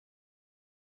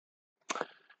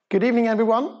Good evening,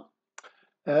 everyone.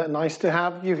 Nice to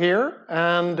have you here.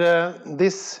 And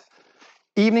this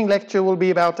evening lecture will be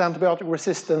about antibiotic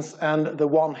resistance and the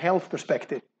One Health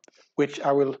perspective, which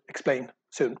I will explain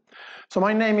soon. So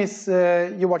my name is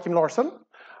Joachim Larsson.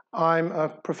 I'm a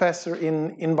professor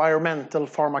in environmental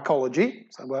pharmacology.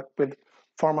 So I work with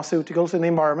pharmaceuticals in the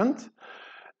environment.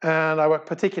 And I work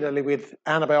particularly with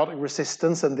antibiotic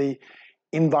resistance and the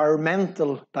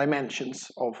environmental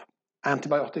dimensions of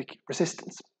antibiotic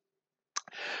resistance.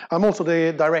 I'm also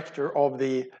the director of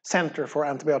the Center for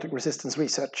Antibiotic Resistance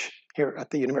Research here at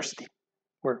the university,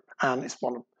 where Anne is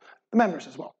one of the members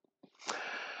as well.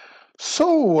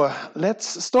 So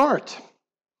let's start.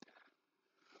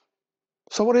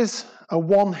 So what is a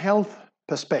One Health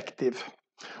perspective?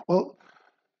 Well,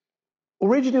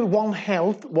 originally One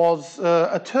Health was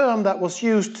a term that was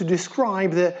used to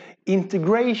describe the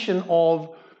integration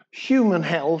of human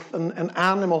health and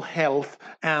animal health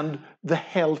and the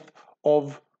health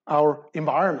of our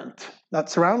environment that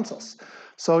surrounds us.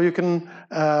 So you can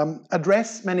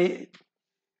address many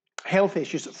health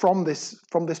issues from this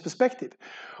perspective.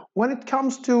 When it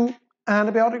comes to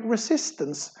antibiotic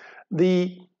resistance,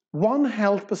 the One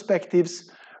Health perspectives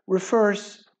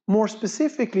refers more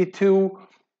specifically to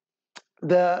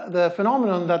the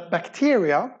phenomenon that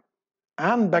bacteria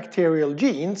and bacterial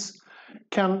genes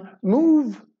can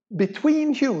move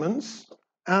between humans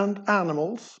and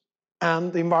animals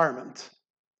and the environment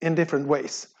in different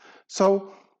ways.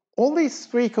 So all these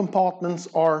three compartments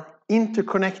are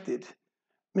interconnected,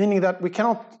 meaning that we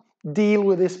cannot deal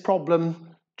with this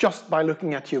problem just by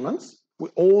looking at humans. We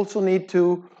also need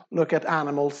to look at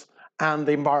animals and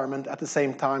the environment at the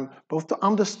same time, both to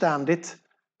understand it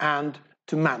and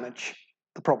to manage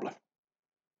the problem.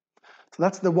 So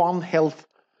that's the One Health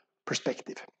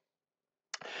perspective.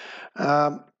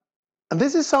 And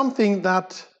this is something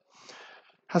that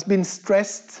has been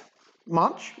stressed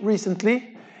much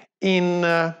recently in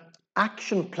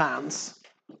action plans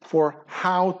for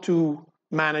how to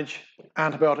manage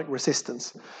antibiotic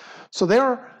resistance. So there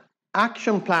are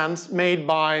action plans made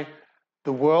by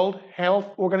the World Health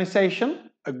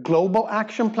Organization, a global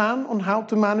action plan on how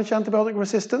to manage antibiotic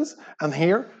resistance, and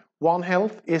here One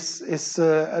Health is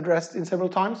addressed in several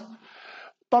times.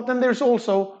 But then there's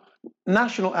also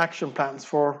national action plans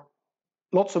for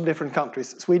lots of different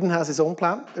countries. Sweden has its own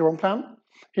plan, their own plan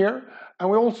here, and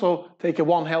we also take a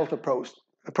One Health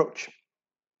approach.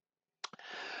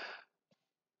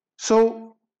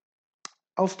 So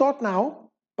I'll start now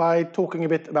by talking a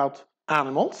bit about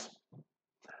animals,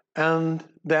 and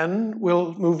then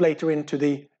we'll move later into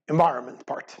the environment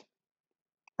part,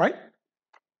 right?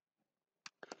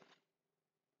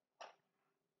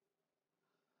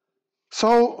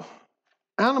 So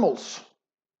animals,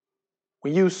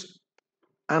 we use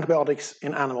antibiotics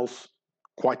in animals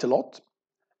quite a lot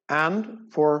and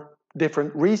for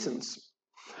different reasons.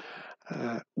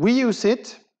 We use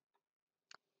it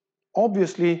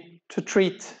obviously to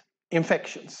treat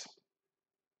infections,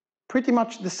 pretty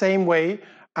much the same way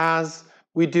as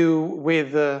we do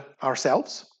with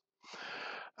ourselves.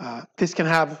 This can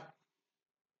have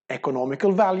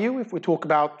economical value if we talk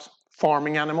about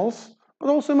farming animals, but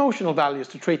also emotional values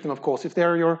to treat them, of course, if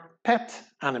they're your pet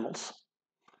animals.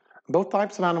 Both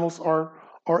types of animals are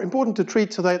important to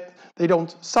treat so that they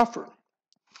don't suffer.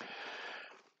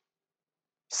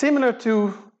 Similar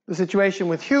to the situation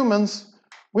with humans,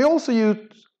 we also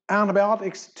use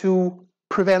antibiotics to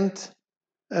prevent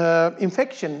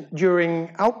infection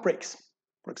during outbreaks,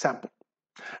 for example.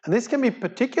 And this can be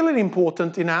particularly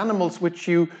important in animals when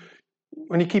you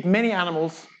keep many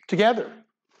animals together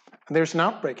and there's an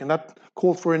outbreak, and that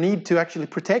calls for a need to actually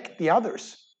protect the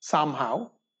others somehow.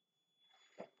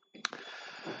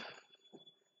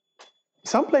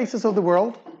 Some places of the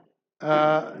world,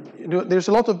 there's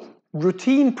a lot of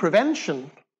routine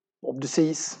prevention of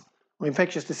disease, or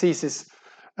infectious diseases,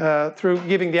 through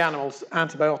giving the animals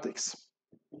antibiotics.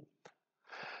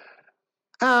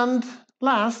 And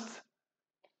last,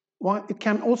 it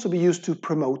can also be used to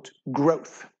promote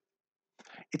growth.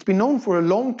 It's been known for a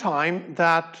long time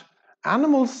that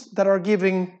animals that are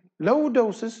giving low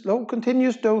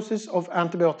continuous doses of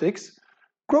antibiotics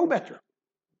grow better.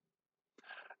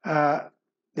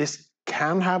 This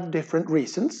can have different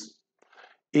reasons.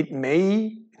 It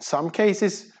may, in some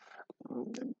cases,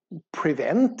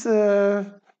 prevent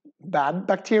bad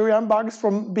bacteria and bugs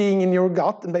from being in your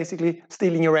gut and basically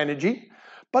stealing your energy.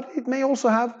 But it may also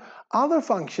have other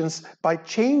functions by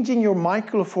changing your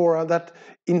microflora that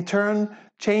in turn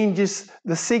changes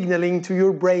the signaling to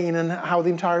your brain and how the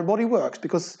entire body works,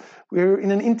 because we're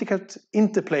in an intricate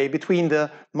interplay between the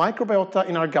microbiota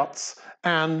in our guts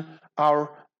and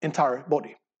our entire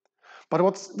body. But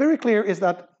what's very clear is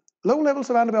that low levels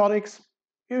of antibiotics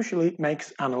usually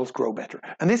makes animals grow better.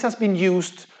 And this has been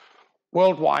used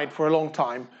worldwide for a long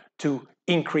time to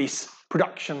increase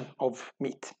production of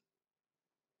meat.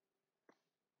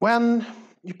 When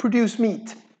you produce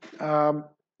meat,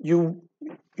 you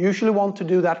usually want to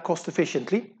do that cost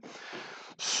efficiently.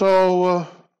 So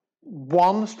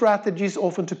one strategy is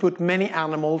often to put many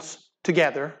animals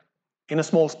together in a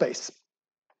small space.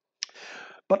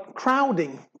 But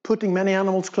crowding, putting many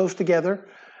animals close together,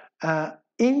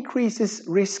 increases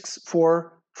risks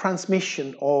for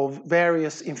transmission of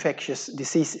various infectious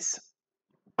diseases.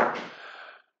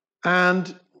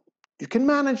 And you can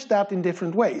manage that in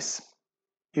different ways.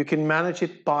 You can manage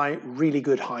it by really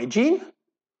good hygiene,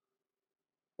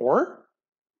 or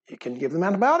you can give them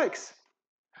antibiotics.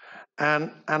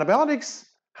 And antibiotics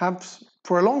have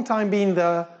for a long time been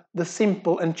the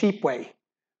simple and cheap way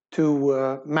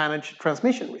to manage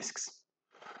transmission risks.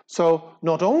 So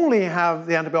not only have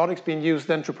the antibiotics been used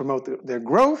then to promote their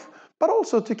growth, but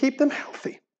also to keep them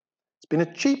healthy. It's been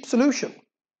a cheap solution.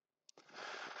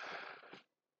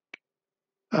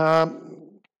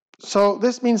 So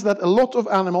this means that a lot of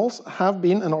animals have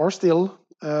been and are still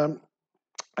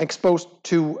exposed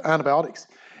to antibiotics.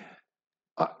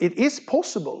 It is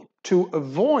possible to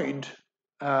avoid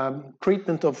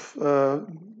treatment of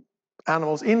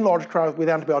animals in large crowds with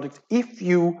antibiotics if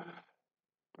you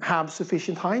have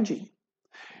sufficient hygiene.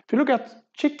 If you look at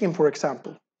chicken, for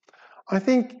example, I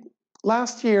think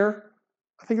last year,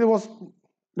 I think there was,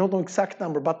 not an exact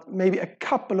number, but maybe a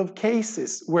couple of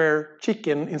cases where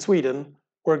chicken in Sweden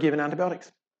were given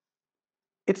antibiotics.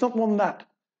 It's not more than that.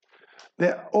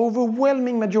 The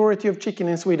overwhelming majority of chicken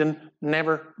in Sweden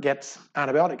never gets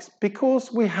antibiotics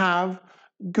because we have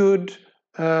good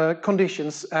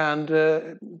conditions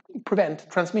and prevent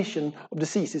transmission of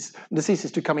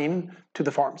diseases to come in to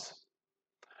the farms.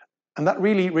 And that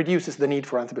really reduces the need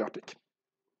for antibiotic.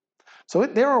 So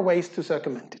there are ways to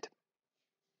circumvent it.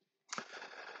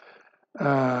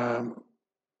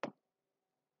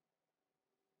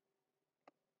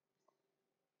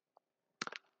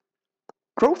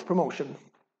 Growth promotion,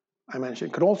 I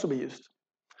mentioned, could also be used.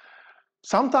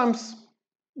 Sometimes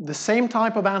the same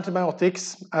type of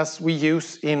antibiotics as we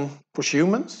use for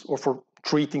humans or for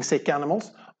treating sick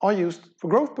animals are used for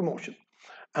growth promotion.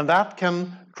 And that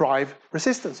can drive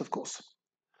resistance, of course.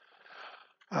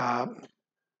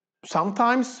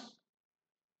 Sometimes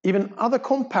even other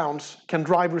compounds can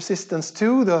drive resistance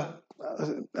to the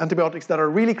antibiotics that are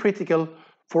really critical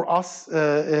for us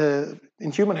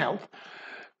in human health.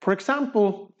 For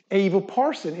example,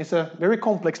 avoparcin is a very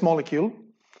complex molecule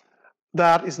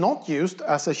that is not used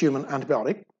as a human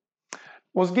antibiotic.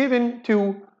 Was given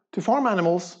to farm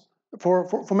animals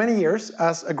for many years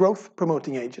as a growth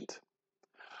promoting agent.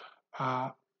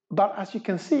 But as you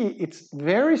can see, it's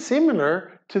very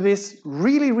similar to this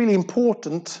really, really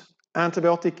important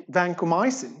antibiotic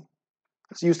vancomycin.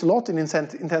 It's used a lot in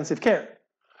intensive care.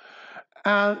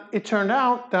 And it turned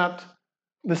out that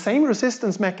the same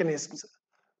resistance mechanisms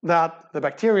that the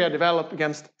bacteria develop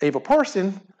against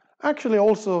avoparcin actually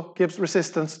also gives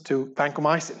resistance to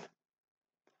vancomycin.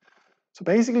 So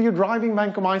basically you're driving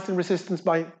vancomycin resistance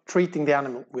by treating the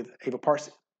animal with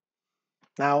avoparcin.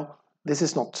 Now, this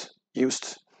is not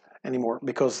used anymore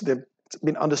because it's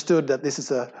been understood that this is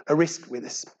a risk with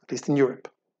this, at least in Europe.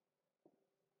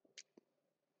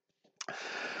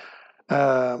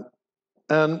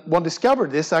 And one discovered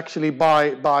this actually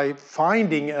by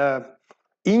finding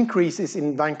increases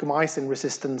in vancomycin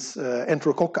resistance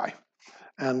enterococci.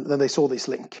 And then they saw this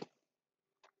link.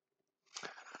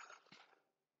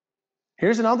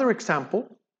 Here's another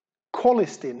example,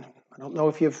 colistin. I don't know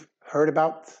if you've heard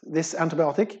about this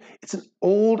antibiotic. It's an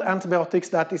old antibiotic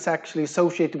that is actually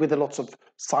associated with lots of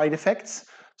side effects.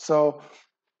 So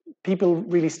people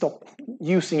really stopped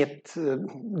using it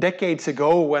decades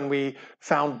ago when we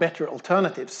found better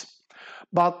alternatives.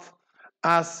 But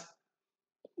as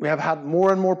we have had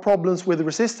more and more problems with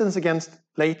resistance against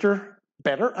later,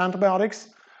 better antibiotics,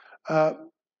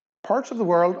 parts of the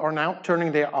world are now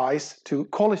turning their eyes to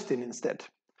colistin instead.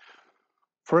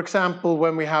 For example,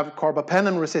 when we have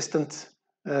carbapenem-resistant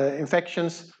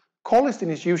infections, colistin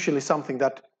is usually something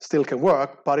that still can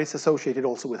work, but it's associated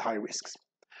also with high risks.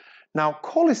 Now,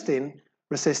 colistin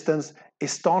resistance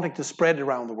is starting to spread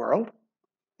around the world,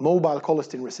 mobile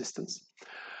colistin resistance.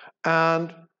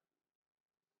 And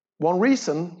one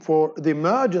reason for the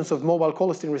emergence of mobile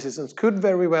colistin resistance could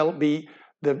very well be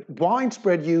the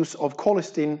widespread use of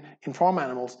colistin in farm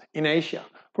animals in Asia.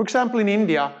 For example, in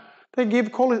India, they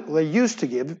used to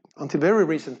give, until very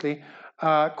recently,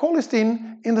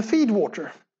 colistin in the feed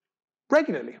water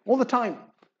regularly, all the time,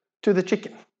 to the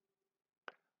chicken.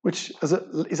 which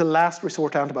is a last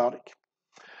resort antibiotic.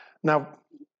 Now,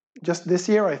 just this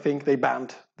year, I think they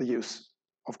banned the use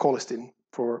of colistin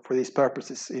for these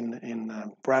purposes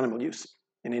for animal use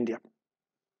in India.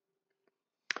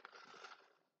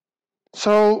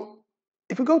 So,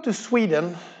 if we go to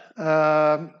Sweden,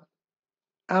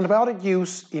 antibiotic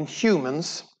use in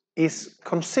humans is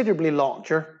considerably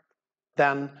larger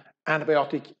than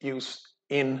antibiotic use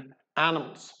in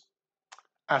animals,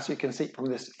 as you can see from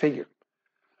this figure.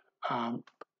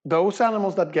 Those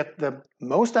animals that get the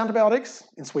most antibiotics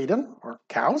in Sweden are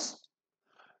cows,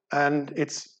 and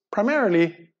it's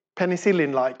primarily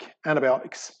penicillin-like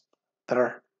antibiotics that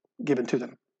are given to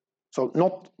them. So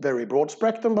not very broad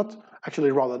spectrum, but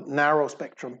actually rather narrow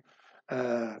spectrum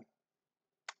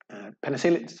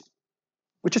penicillins,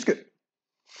 which is good.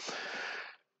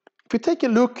 If we take a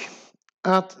look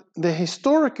at the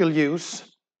historical use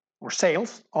or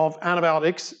sales of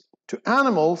antibiotics to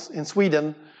animals in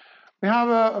Sweden, we have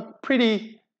a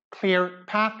pretty clear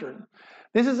pattern.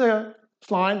 This is a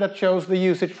slide that shows the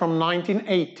usage from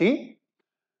 1980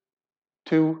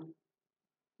 to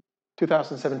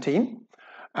 2017,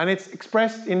 and it's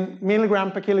expressed in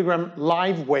milligram per kilogram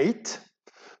live weight,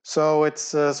 so it's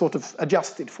sort of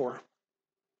adjusted for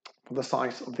the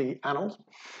size of the animals.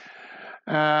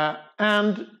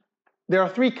 And there are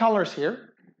three colors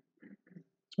here.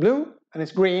 It's blue, and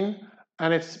it's green,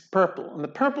 and it's purple. And the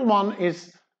purple one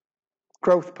is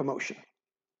growth promotion.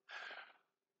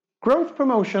 Growth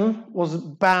promotion was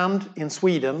banned in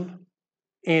Sweden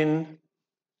in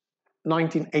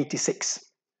 1986.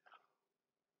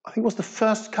 I think it was the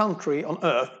first country on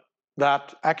earth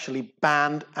that actually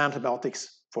banned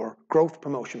antibiotics for growth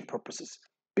promotion purposes,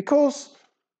 because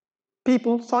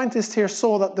scientists here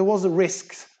saw that there was a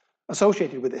risk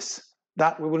associated with this,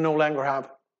 that we will no longer have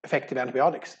effective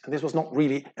antibiotics, and this was not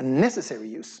really a necessary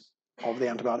use of the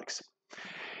antibiotics.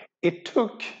 It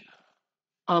took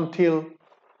until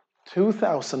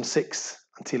 2006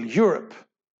 until Europe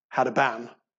had a ban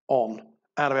on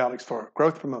antibiotics for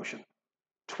growth promotion.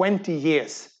 20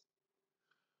 years.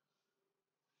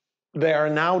 They are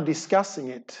now discussing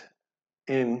it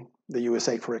in the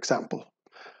USA, for example.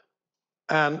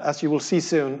 And as you will see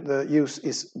soon, the use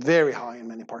is very high in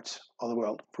many parts of the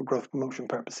world for growth promotion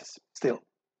purposes still.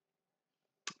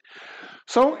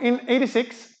 So in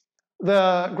 86,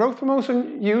 the growth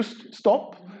promotion use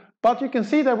stopped, but you can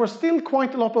see there was still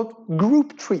quite a lot of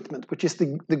group treatment, which is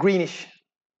the greenish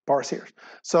bars here.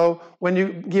 So when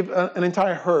you give an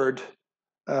entire herd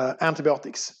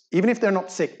antibiotics, even if they're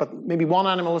not sick, but maybe one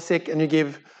animal is sick and you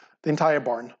give the entire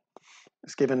barn,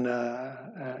 is given the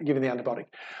antibiotic.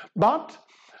 But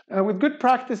with good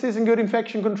practices and good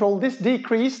infection control, this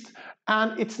decreased,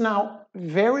 and it's now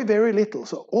very, very little.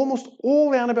 So almost all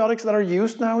the antibiotics that are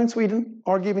used now in Sweden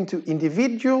are given to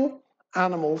individual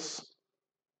animals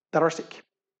that are sick,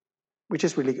 which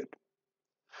is really good.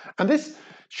 And this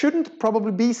shouldn't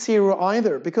probably be zero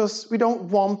either, because we don't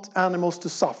want animals to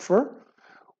suffer.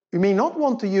 We may not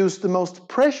want to use the most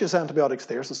precious antibiotics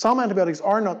there. So some antibiotics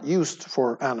are not used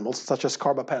for animals, such as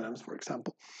carbapenems, for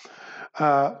example.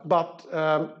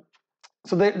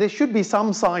 So there should be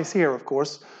some size here, of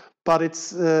course, but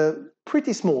it's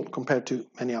pretty small compared to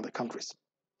many other countries.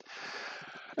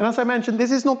 And as I mentioned,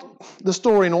 this is not the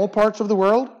story in all parts of the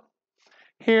world.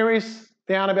 Here is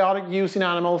the antibiotic use in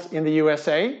animals in the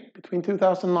USA between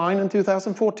 2009 and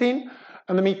 2014,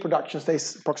 and the meat production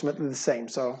stays approximately the same.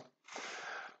 So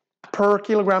per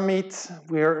kilogram meat,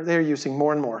 they're using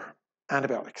more and more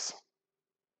antibiotics.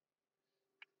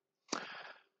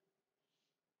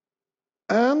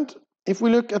 And if we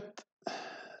look at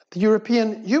the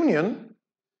European Union,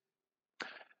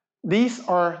 these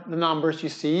are the numbers you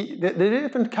see. The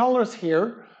different colors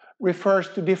here refers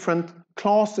to different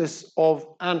classes of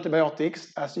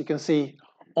antibiotics, as you can see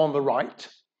on the right.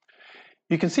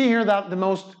 You can see here that the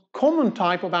most common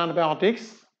type of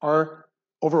antibiotics are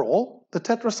overall the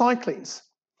tetracyclines,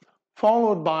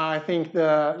 followed by, I think,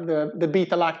 the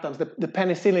beta-lactams, the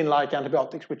penicillin-like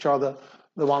antibiotics, which are the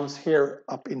ones here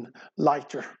up in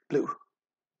lighter blue.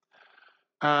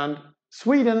 And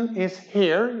Sweden is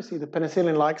here. You see the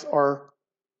penicillin-likes are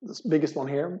the biggest one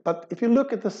here. But if you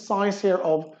look at the size here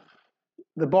of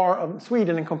the bar of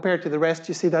Sweden and compared to the rest,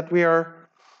 you see that we are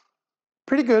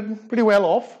pretty good, pretty well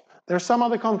off. There are some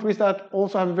other countries that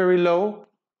also have very low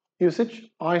usage.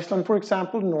 Iceland, for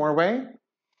example, Norway.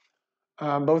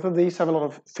 Both of these have a lot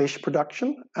of fish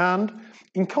production. And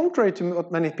in contrary to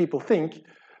what many people think,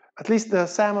 at least the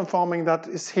salmon farming that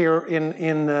is here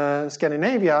in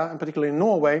Scandinavia, and particularly in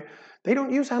Norway, they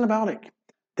don't use antibiotic.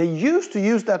 They used to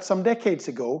use that some decades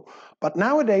ago, but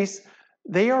nowadays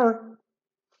they are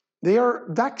they are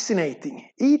vaccinating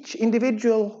each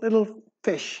individual little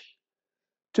fish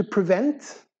to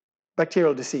prevent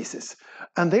bacterial diseases.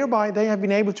 And thereby they have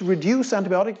been able to reduce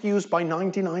antibiotic use by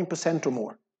 99% or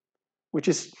more, which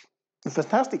is a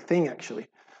fantastic thing actually,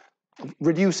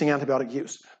 reducing antibiotic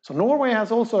use. So Norway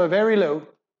has also a very low,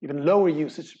 even lower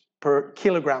usage per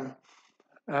kilogram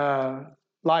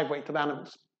live weight of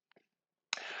animals.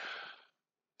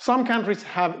 Some countries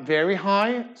have very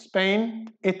high, Spain,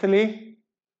 Italy,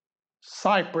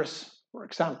 Cyprus, for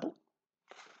example.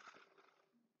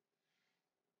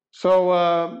 So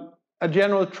a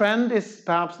general trend is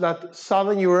perhaps that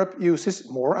Southern Europe uses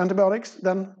more antibiotics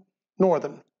than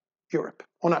Northern Europe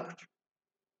on average.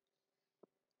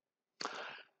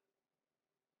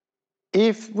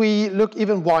 If we look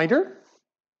even wider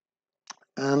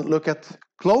and look at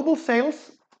global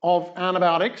sales of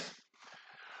antibiotics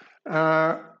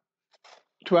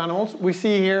to animals, we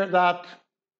see here that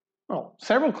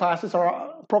several classes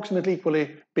are approximately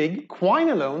equally big.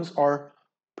 Quinolones are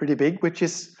pretty big, which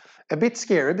is a bit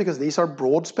scary because these are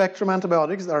broad-spectrum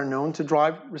antibiotics that are known to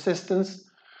drive resistance.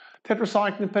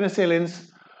 Tetracycline,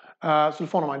 penicillins,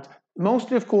 sulfonamides,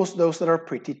 mostly, of course, those that are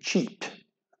pretty cheap,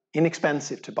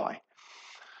 inexpensive to buy,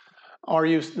 are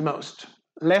used the most.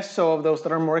 Less so of those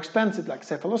that are more expensive, like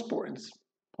cephalosporins,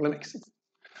 polymyxins.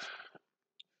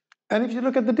 And if you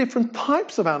look at the different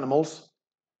types of animals,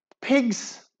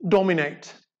 pigs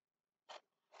dominate.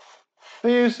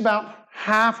 They use about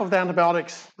half of the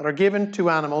antibiotics that are given to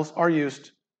animals are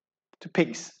used to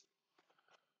pigs,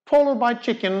 followed by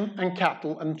chicken and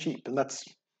cattle and sheep, and that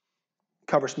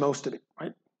covers most of it,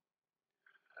 right?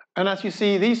 And as you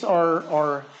see, these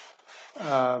are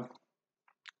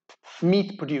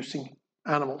meat-producing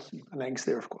animals, and eggs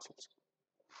there, of course, also.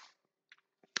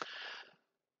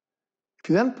 If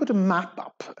you then put a map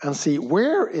up and see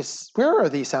where are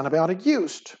these antibiotics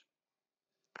used,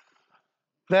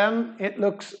 then it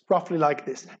looks roughly like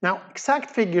this. Now,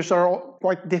 exact figures are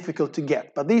quite difficult to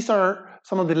get, but these are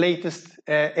some of the latest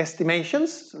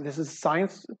estimations. So this is a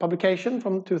science publication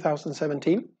from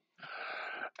 2017.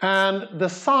 And the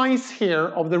size here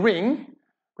of the ring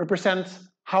represents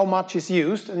how much is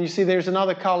used. And you see there's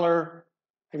another color,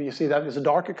 maybe you see that there's a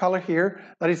darker color here,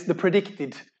 that is the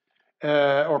predicted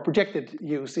or projected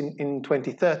use in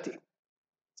 2030.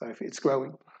 So if it's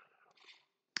growing.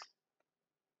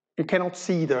 You cannot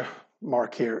see the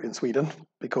mark here in Sweden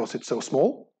because it's so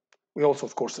small. We also,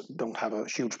 of course, don't have a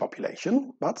huge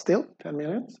population, but still 10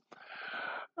 million.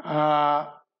 The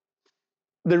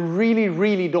really,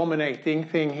 really dominating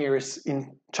thing here is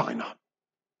in China.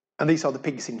 And these are the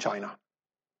pigs in China.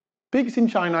 Pigs in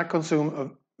China consume a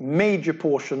major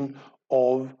portion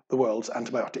of the world's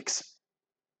antibiotics.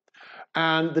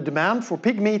 And the demand for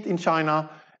pig meat in China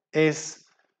is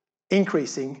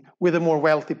increasing with a more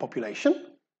wealthy population.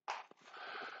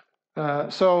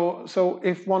 So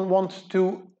if one wants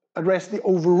to address the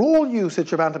overall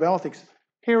usage of antibiotics,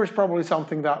 here is probably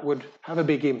something that would have a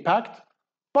big impact,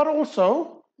 but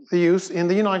also the use in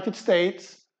the United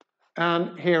States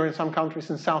and here in some countries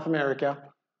in South America,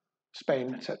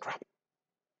 Spain, etc.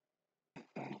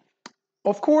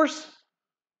 Of course,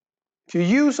 if you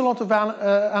use a lot of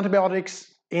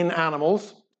antibiotics in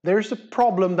animals, there's a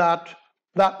problem that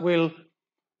will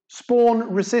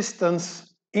spawn resistance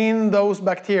in those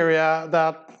bacteria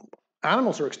that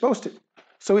animals are exposed to.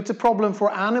 So it's a problem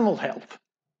for animal health,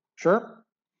 sure.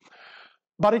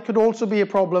 But it could also be a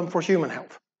problem for human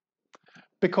health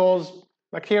because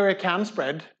bacteria can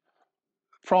spread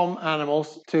from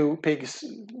animals to pigs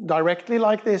directly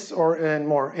like this or in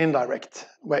more indirect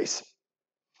ways.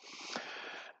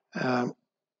 So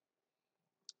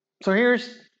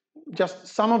here's just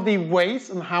some of the ways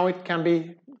and how it can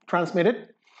be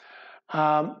transmitted.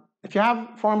 If you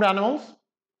have farmed animals,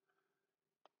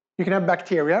 you can have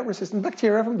bacteria, resistant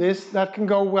bacteria from this that can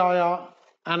go via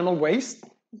animal waste,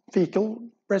 fecal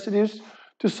residues,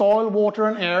 to soil, water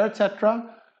and air,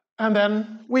 etc. And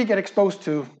then we get exposed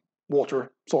to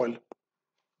water, soil,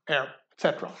 air,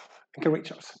 etc. and can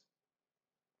reach us.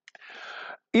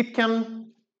 It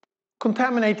can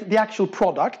contaminate the actual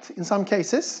product in some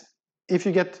cases. If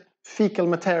you get fecal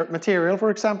material, for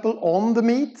example, on the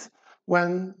meat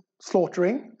when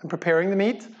slaughtering and preparing the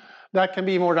meat, that can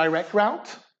be a more direct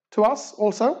route to us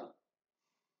also.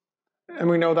 And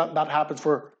we know that that happens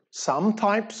for some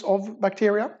types of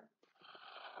bacteria.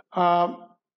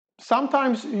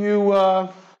 Sometimes you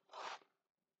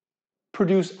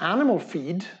produce animal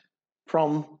feed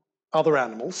from other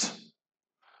animals,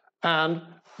 and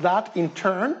that in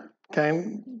turn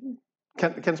can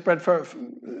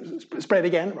spread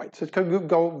again, right? So it can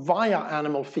go via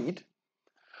animal feed.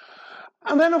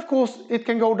 And then, of course, it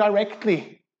can go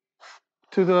directly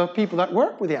to the people that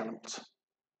work with the animals,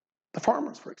 the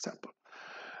farmers, for example.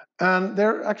 And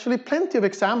there are actually plenty of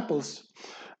examples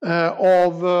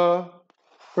where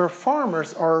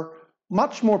farmers are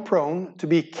much more prone to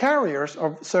be carriers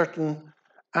of certain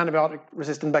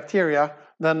antibiotic-resistant bacteria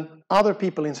than other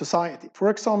people in society. For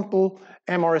example,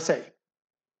 MRSA.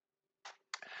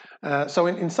 So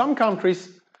in some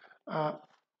countries,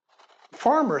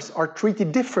 farmers are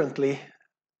treated differently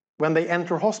when they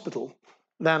enter hospital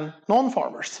than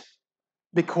non-farmers,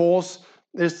 because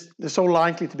they're so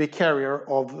likely to be carrier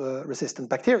of resistant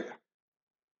bacteria.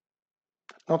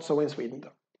 Not so in Sweden,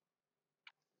 though.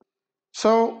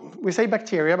 So we say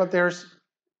bacteria, but there's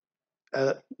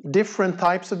different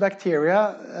types of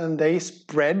bacteria, and they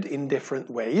spread in different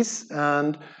ways.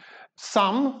 And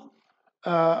some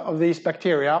of these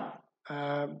bacteria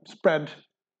spread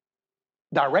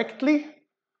directly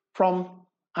from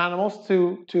animals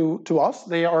to us.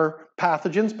 They are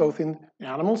pathogens both in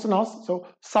animals and us. So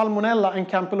Salmonella and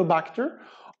Campylobacter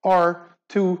are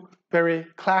two very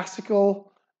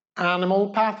classical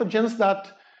animal pathogens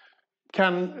that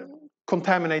can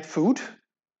contaminate food,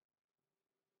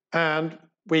 and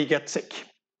we get sick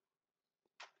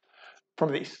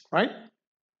from these, right?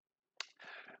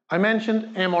 I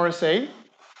mentioned MRSA,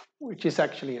 which is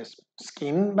actually a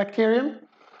skin bacterium,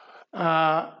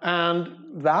 and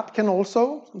that can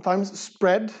also sometimes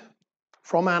spread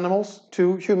from animals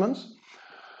to humans,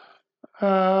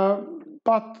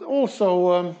 but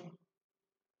also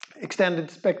extended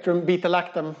spectrum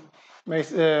beta-lactam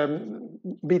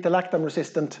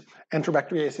resistant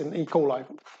enterobacteriaceae in E. coli,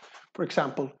 for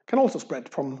example, can also spread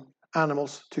from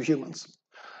animals to humans.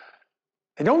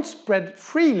 They don't spread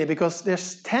freely because there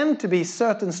tend to be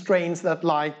certain strains that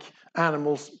like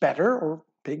animals better, or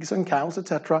pigs and cows,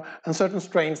 etc., and certain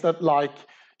strains that like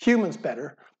humans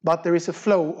better, but there is a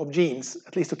flow of genes,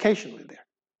 at least occasionally there,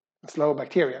 a flow of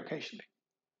bacteria occasionally,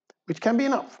 which can be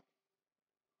enough.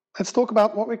 Let's talk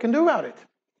about what we can do about it.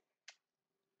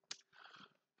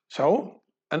 So,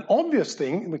 an obvious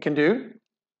thing we can do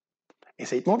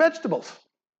is eat more vegetables.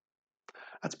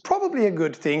 That's probably a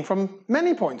good thing from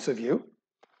many points of view,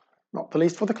 not the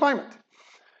least for the climate.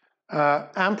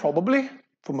 And probably,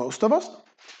 for most of us,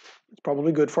 it's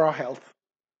probably good for our health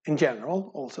in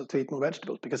general also to eat more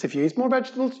vegetables, because if you eat more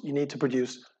vegetables, you need to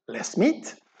produce less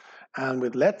meat, and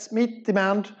with less meat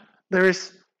demand, there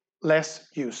is less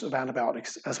use of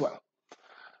antibiotics as well.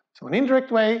 So an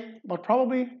indirect way, but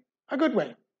probably a good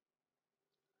way.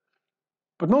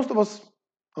 But most of us,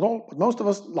 not all, but most of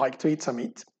us like to eat some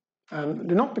meat and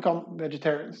do not become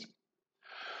vegetarians.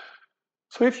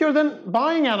 So if you're then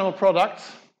buying animal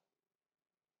products,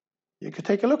 you could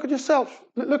take a look yourself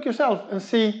and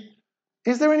see,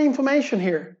 is there any information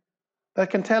here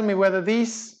that can tell me whether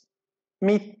these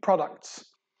meat products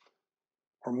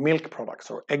or milk products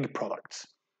or egg products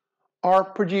are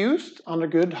produced under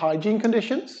good hygiene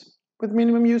conditions with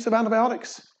minimum use of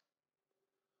antibiotics?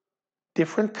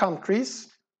 Different countries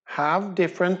have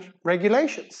different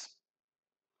regulations.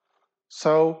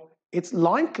 So it's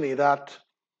likely that,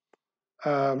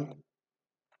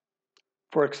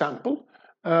 for example,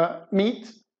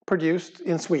 meat produced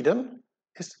in Sweden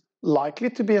is likely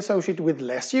to be associated with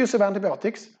less use of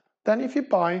antibiotics than if you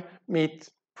buy meat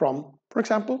from, for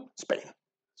example, Spain,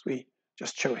 as we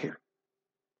just showed here.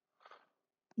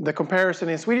 The comparison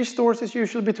in Swedish stores is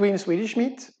usually between Swedish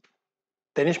meat,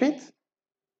 Danish meat,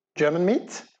 German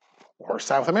meat, or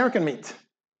South American meat.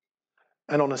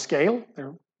 And on a scale,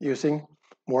 they're using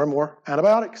more and more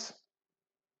antibiotics.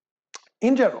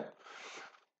 In general,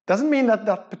 doesn't mean that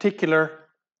that particular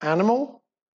animal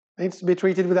needs to be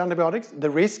treated with antibiotics. The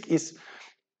risk is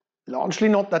largely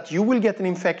not that you will get an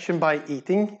infection by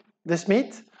eating this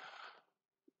meat.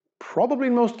 Probably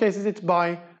in most cases it's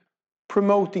by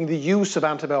promoting the use of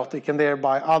antibiotic and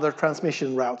thereby other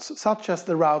transmission routes, such as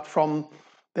the route from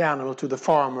the animal to the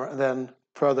farmer and then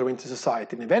further into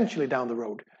society, and eventually down the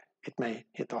road it may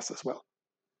hit us as well.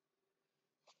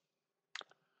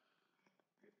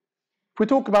 If we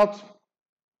talk about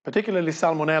particularly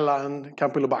Salmonella and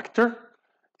Campylobacter,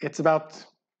 it's about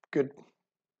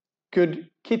good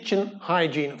kitchen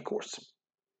hygiene, of course.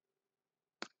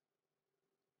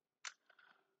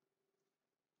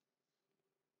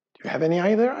 Do you have any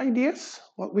other ideas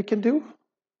what we can do?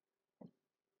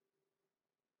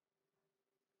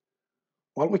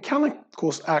 Well, we can, of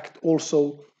course, act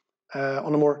also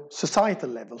on a more societal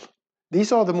level.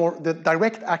 These are the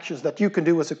direct actions that you can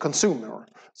do as a consumer or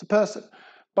as a person.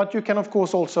 But you can, of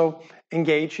course, also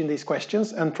engage in these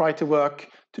questions and try to work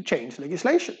to change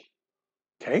legislation.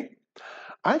 Okay?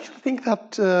 I actually think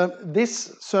that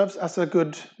this serves as a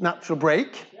good natural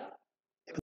break